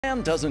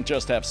Chelan doesn't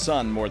just have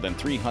sun more than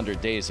 300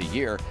 days a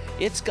year,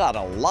 it's got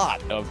a lot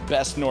of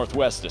Best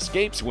Northwest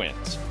Escapes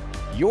wins.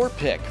 Your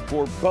pick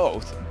for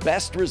both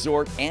Best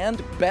Resort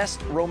and Best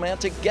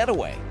Romantic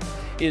Getaway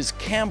is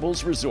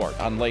Campbell's Resort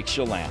on Lake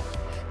Chelan.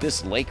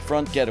 This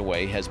lakefront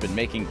getaway has been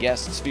making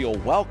guests feel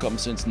welcome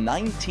since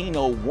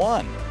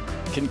 1901.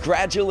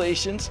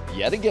 Congratulations,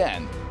 yet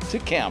again, to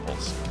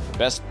Campbell's.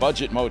 Best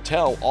Budget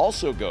Motel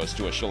also goes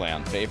to a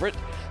Chelan favorite,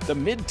 the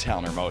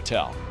Midtowner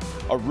Motel.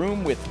 A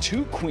room with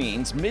 2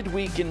 queens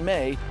midweek in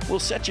May will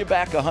set you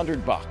back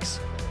 $100.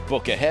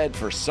 Book ahead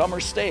for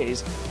summer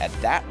stays. At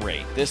that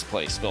rate, this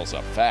place fills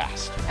up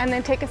fast. And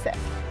then take a sip.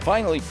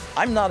 Finally,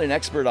 I'm not an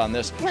expert on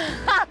this,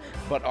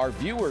 but our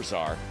viewers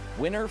are.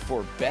 Winner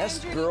for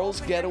Best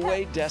Girls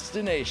Getaway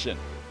Destination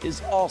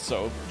is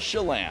also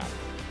Chelan.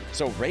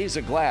 So raise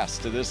a glass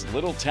to this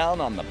little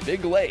town on the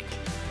big lake.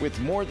 With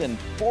more than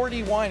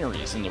 40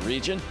 wineries in the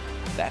region,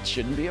 that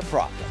shouldn't be a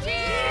problem.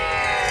 Cheers!